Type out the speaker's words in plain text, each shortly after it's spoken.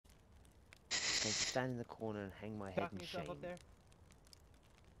to stand in the corner and hang my head in shame. Up there?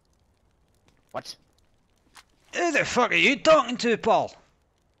 What? Who the fuck are you talking to, Paul?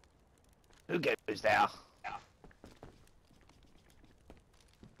 Who goes there?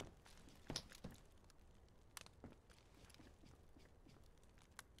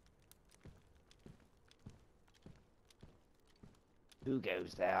 Who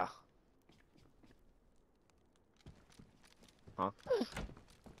goes there? Huh?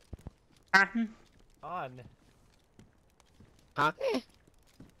 On. Huh?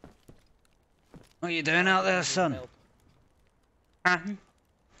 What are you doing out there, son?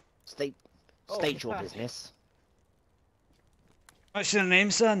 State your business. What's your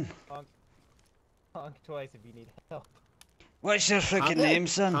name, son? Honk twice if you need help. What's your freaking name,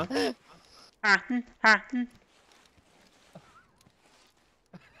 son?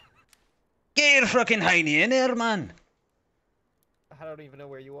 Get your fucking hiney in here, man. I don't even know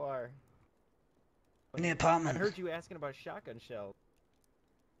where you are. In the apartment. I heard you asking about shotgun shells.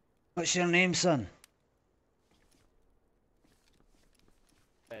 What's your name, son?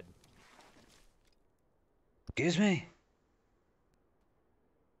 Red. Excuse me?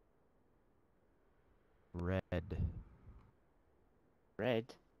 Red. Red?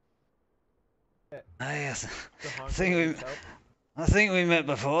 I think we met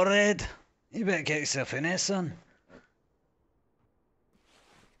before, Red. You better get yourself in here, son.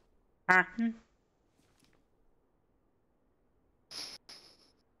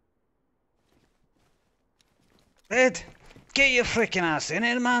 Red, get your freaking ass in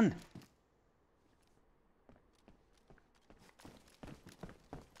here, man.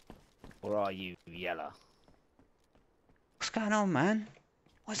 Or are you yellow? What's going on, man?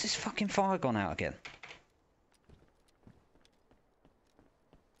 Why's this fucking fire gone out again?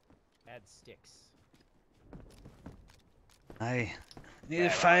 Add sticks. Hey, need a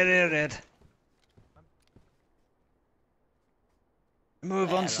fire here, Red.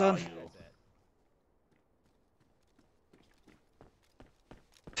 Move on, son.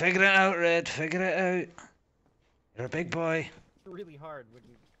 Figure it out, Red. Figure it out. You're a big boy. Really hard when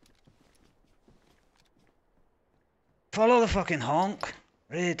you... Follow the fucking honk,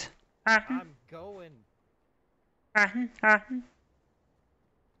 Red. I'm going. I think I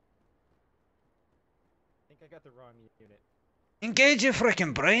got the wrong unit. Engage your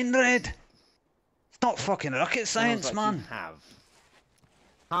freaking brain, Red. It's not fucking rocket science, like man. You have.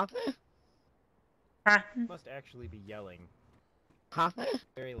 Huh? You must actually be yelling. Huh?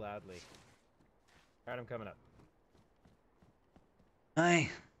 Very loudly. Alright, I'm coming up. Aye.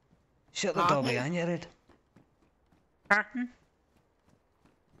 Shut the door behind you, Red.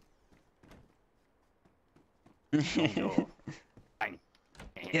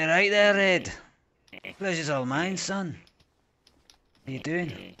 You're right there, Red. Pleasure's all mine, son. How you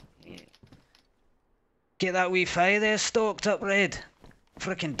doing? Get that wee fire there stoked up, Red.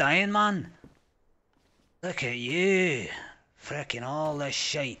 Frickin' dying, man. Look at you. Frickin' all the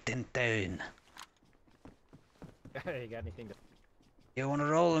shite in town. You got anything to... You wanna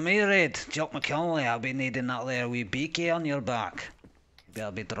roll with me, Red? Jock McConnelly, I'll be needing that there wee beaky on your back. Maybe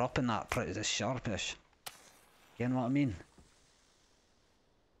I'll be dropping that pretty sharpish. Getting what I mean?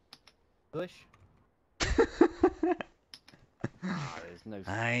 English? There's no...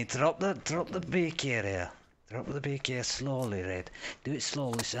 Aye, drop the beaky here. Drop the beaky here slowly, Red. Do it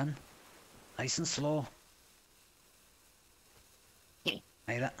slowly, son. Nice and slow.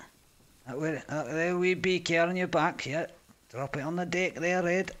 Aye, that there wee beaky on your back, yeah. Drop it on the deck there,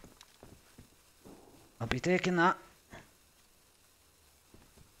 Red. I'll be taking that.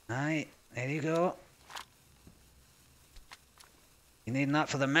 Aye, there you go. You needing that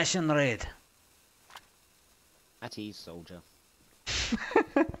for the mission, Red? At ease, soldier.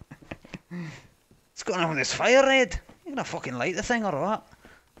 What's going on with this fire, Red? You gonna fucking light the thing or what?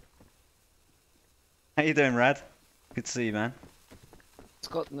 How you doing, Red? Good to see you, man. It's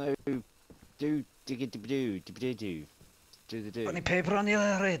got no do. Got any paper on you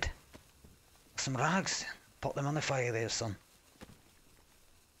there, Red? Some rags. Put them on the fire there, son.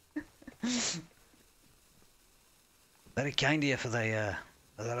 Very kind of you for the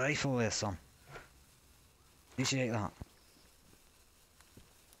rifle there, son. Appreciate that.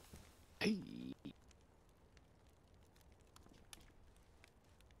 Hey.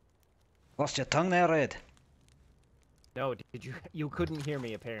 Lost your tongue there, Red? No, did you? You couldn't hear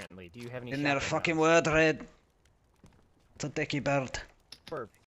me apparently. Do you have any? Didn't hear a fucking word, Red. It's a dicky bird. Perfect.